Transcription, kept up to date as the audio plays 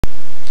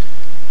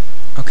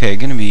Okay,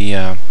 going to be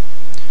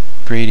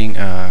creating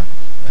a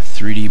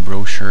 3D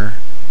brochure.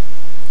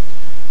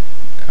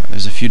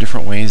 There's a few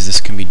different ways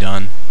this can be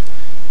done,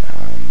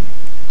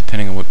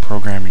 depending on what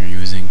program you're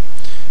using.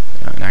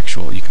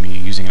 You can be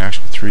using an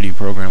actual 3D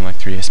program like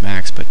 3ds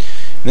Max, but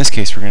in this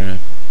case we're going to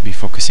be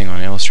focusing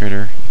on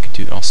Illustrator.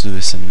 You can also do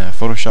this in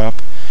Photoshop.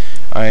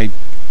 I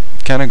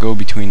kind of go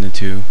between the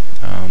two.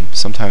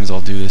 Sometimes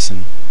I'll do this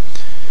in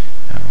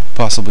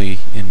possibly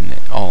in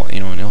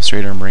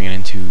Illustrator and bring it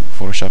into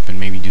Photoshop and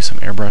maybe do some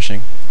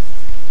airbrushing.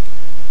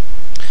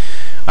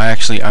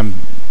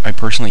 I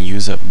personally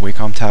use a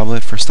Wacom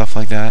tablet for stuff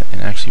like that,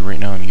 and actually right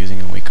now I'm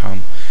using a Wacom.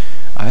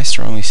 I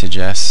strongly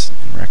suggest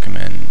and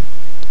recommend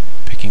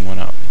picking one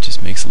up. It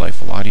just makes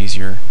life a lot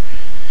easier.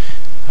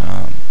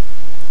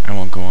 I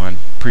won't go on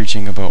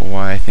preaching about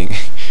why I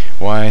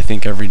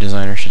think every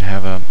designer should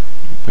have a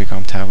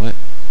Wacom tablet.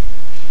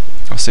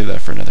 I'll save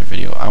that for another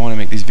video. I want to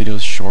make these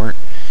videos short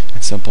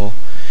and simple,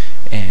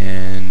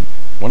 and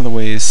one of the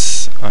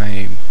ways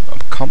I'm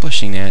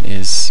accomplishing that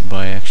is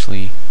by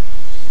actually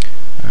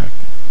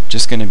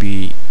just going to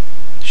be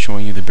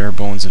showing you the bare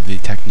bones of the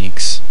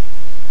techniques,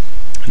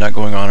 not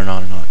going on and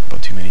on and on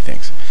about too many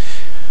things.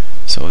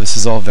 So this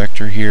is all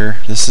vector here.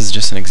 This is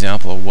just an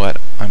example of what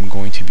I'm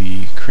going to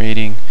be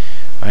creating.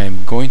 I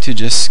am going to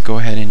just go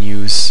ahead and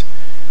use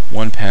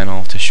one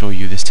panel to show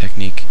you this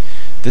technique.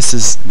 This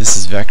is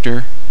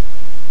vector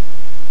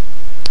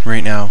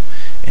right now,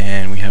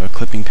 and we have a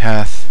clipping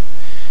path,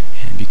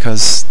 and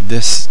because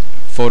this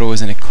photo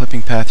is in a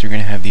clipping path, you're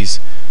going to have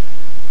these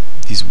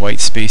white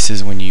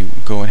spaces when you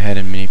go ahead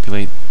and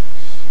manipulate.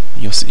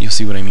 You'll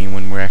see what I mean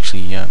when we're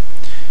actually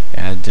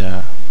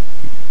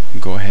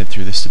go ahead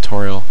through this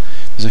tutorial.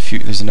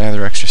 There's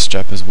another extra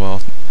step as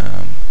well.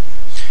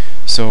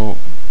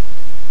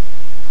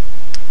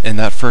 And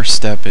that first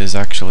step is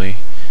actually,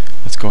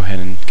 let's go ahead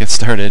and get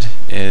started,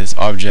 is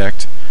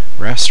object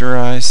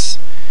rasterize,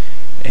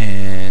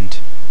 and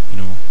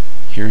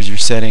here's your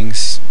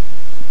settings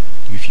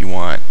if you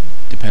want.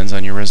 Depends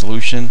on your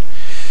resolution.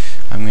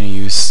 I'm going to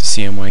use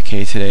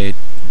CMYK today. It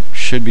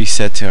should be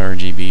set to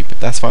RGB, but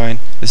that's fine.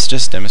 This is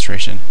just a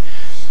demonstration,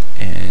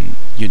 and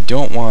you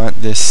don't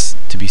want this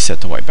to be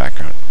set to white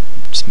background.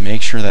 Just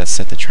make sure that's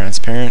set to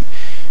transparent,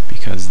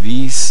 because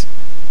this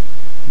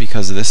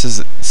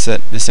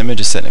image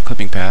is set in a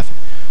clipping path.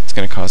 It's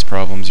going to cause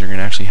problems. You're going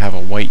to actually have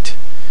a white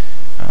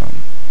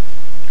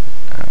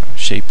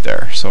shape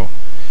there. So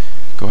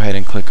go ahead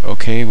and click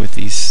OK with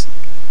these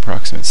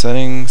approximate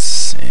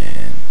settings,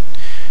 and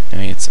now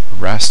it's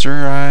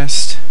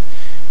rasterized.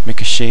 Make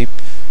a shape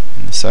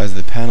in the size of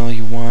the panel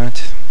you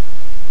want,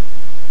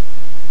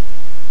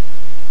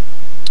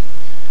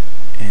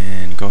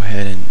 and go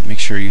ahead and make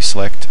sure you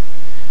select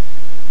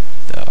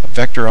the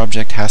vector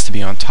object. Has to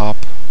be on top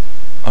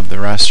of the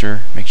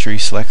raster. Make sure you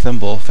select them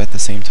both at the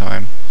same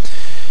time.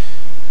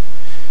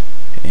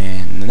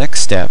 And the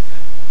next step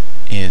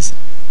is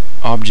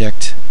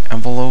object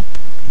envelope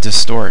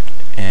distort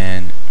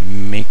and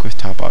make with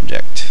top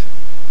object.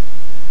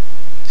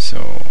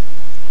 So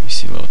you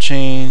see a little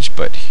change,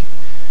 but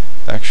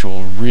the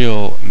actual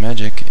real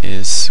magic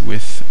is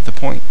with the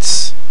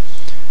points,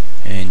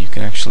 and you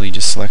can actually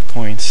just select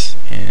points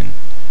and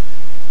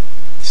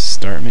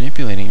start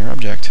manipulating your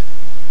object.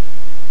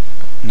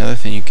 Another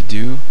thing you could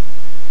do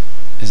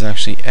is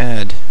actually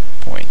add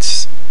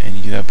points, and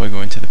you do that by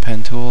going to the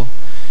pen tool,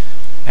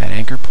 add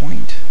anchor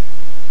point,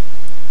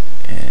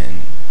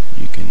 and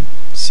you can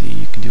see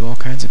you can do all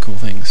kinds of cool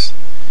things.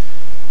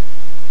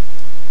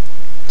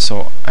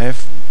 So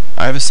I've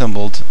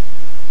assembled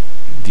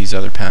these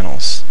other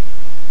panels,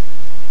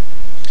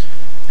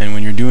 and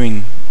when you're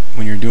doing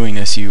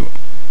this, you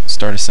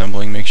start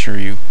assembling, make sure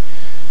you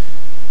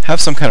have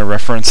some kind of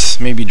reference.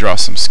 Maybe draw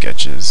some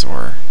sketches,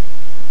 or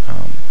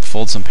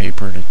fold some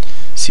paper to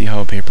see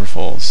how a paper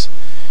folds.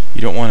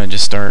 You don't want to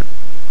just start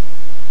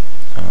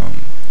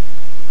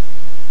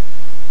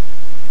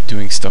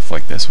doing stuff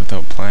like this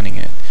without planning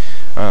it.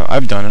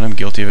 I've done it. I'm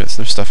guilty of it. So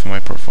there's stuff in my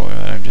portfolio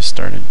that I've just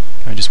started.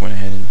 I just went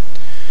ahead and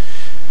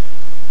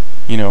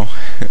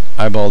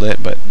eyeballed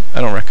it, but I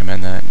don't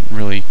recommend that.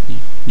 Really,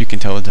 you can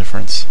tell the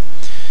difference.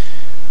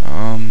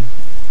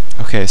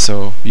 Okay,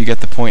 so you get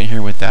the point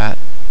here with that.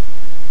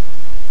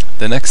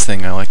 The next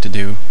thing I like to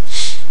do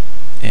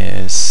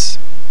is,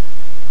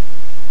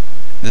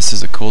 this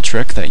is a cool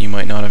trick that you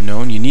might not have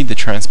known. You need the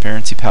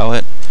transparency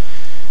palette,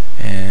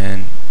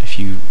 and if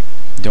you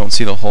don't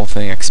see the whole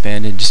thing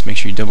expanded, just make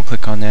sure you double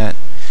click on that.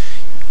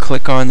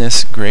 Click on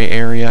this gray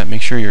area.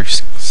 Make sure you're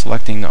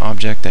selecting the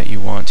object that you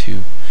want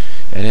to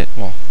edit.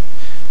 Well,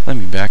 let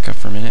me back up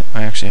for a minute.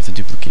 I actually have to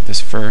duplicate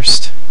this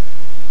first,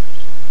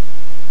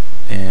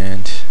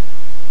 and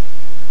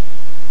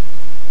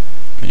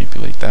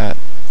manipulate that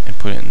and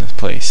put it in this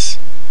place.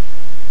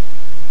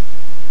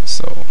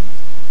 So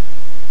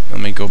let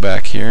me go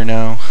back here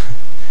now,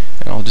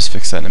 and I'll just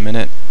fix that in a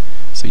minute.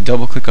 So you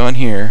double click on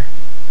here,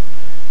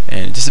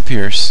 and it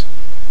disappears.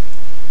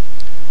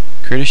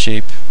 Create a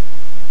shape,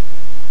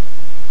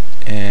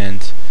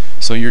 and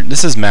so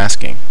this is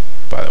masking,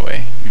 by the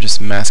way. You're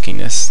just masking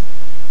this.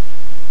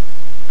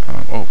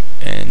 Oh,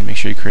 and make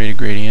sure you create a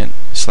gradient.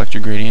 Select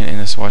your gradient in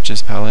the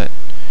swatches palette,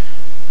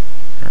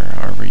 or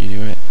however you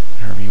do it,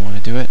 however you want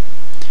to do it.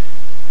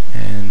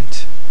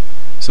 And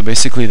so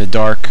basically the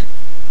dark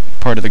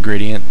part of the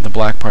gradient, the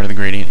black part of the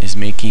gradient, is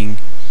making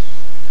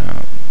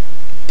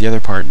the other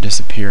part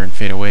disappear and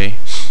fade away.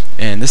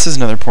 And this is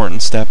another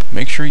important step.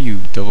 Make sure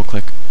you double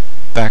click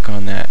back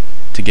on that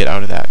to get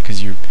out of that,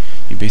 because you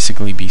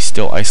basically be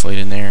still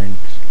isolated in there and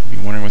be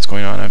wondering what's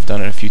going on. I've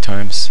done it a few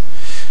times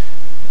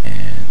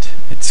and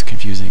it's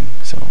confusing,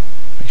 so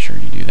make sure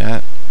you do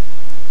that.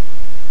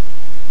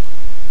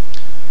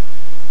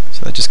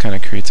 So that just kind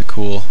of creates a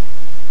cool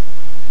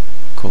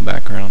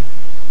background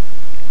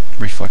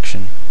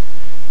reflection.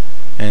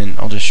 And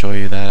I'll just show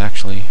you that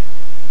actually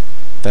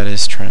that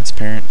is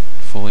transparent,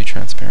 fully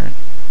transparent.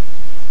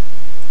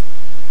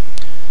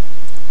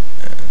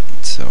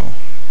 And so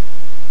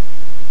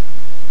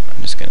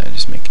I'm just gonna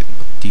make it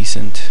look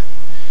decent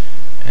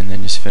and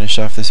then just finish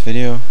off this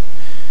video.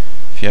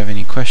 If you have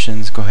any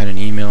questions, go ahead and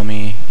email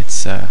me.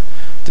 It's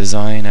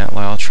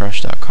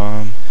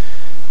design@lyletrush.com,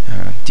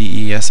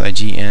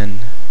 DESIGN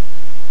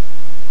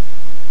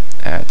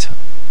at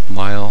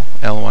Lyle,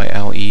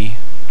 LYLE,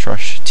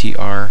 Trush,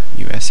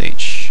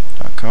 TRUSH.com,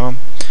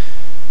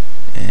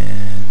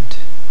 and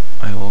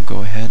I will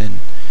go ahead and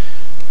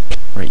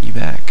write you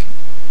back.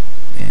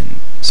 And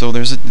so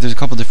there's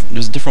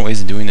different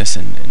ways of doing this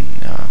in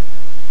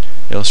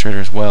Illustrator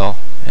as well,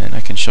 and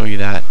I can show you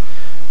that.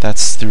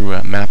 That's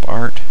through map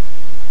art.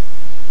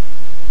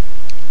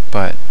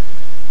 But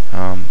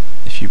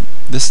if you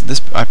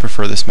I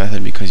prefer this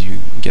method because you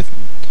get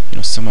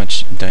so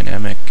much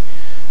dynamic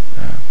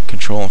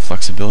control and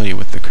flexibility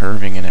with the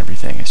curving and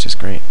everything. It's just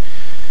great.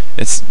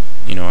 It's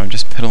I'm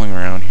just piddling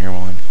around here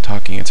while I'm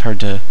talking. It's hard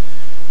to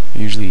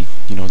usually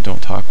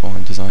don't talk while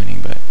I'm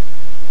designing, but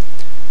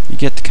you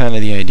get kind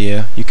of the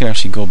idea. You can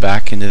actually go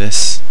back into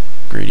this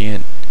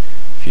gradient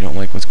if you don't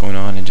like what's going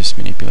on and just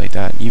manipulate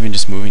that. Even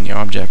just moving the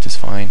object is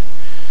fine.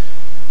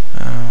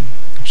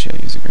 Actually,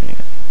 I'll use a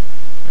gradient.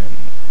 And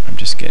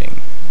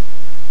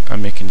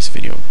I'm making this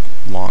video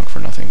long for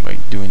nothing by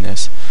doing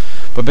this.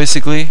 But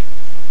basically,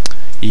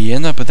 you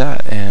end up with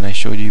that, and I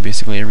showed you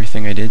basically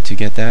everything I did to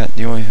get that.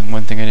 The only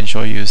one thing I didn't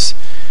show you is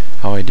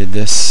how I did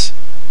this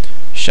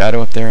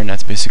shadow up there, and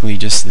that's basically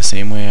just the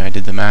same way I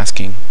did the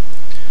masking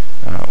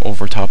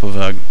over top of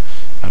a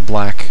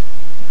black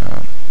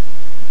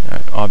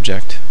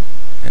object.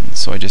 And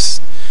so I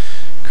just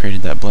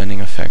created that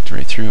blending effect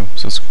right through.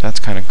 So that's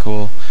kind of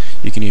cool.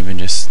 You can even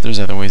there's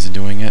other ways of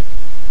doing it.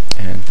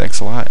 And thanks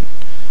a lot.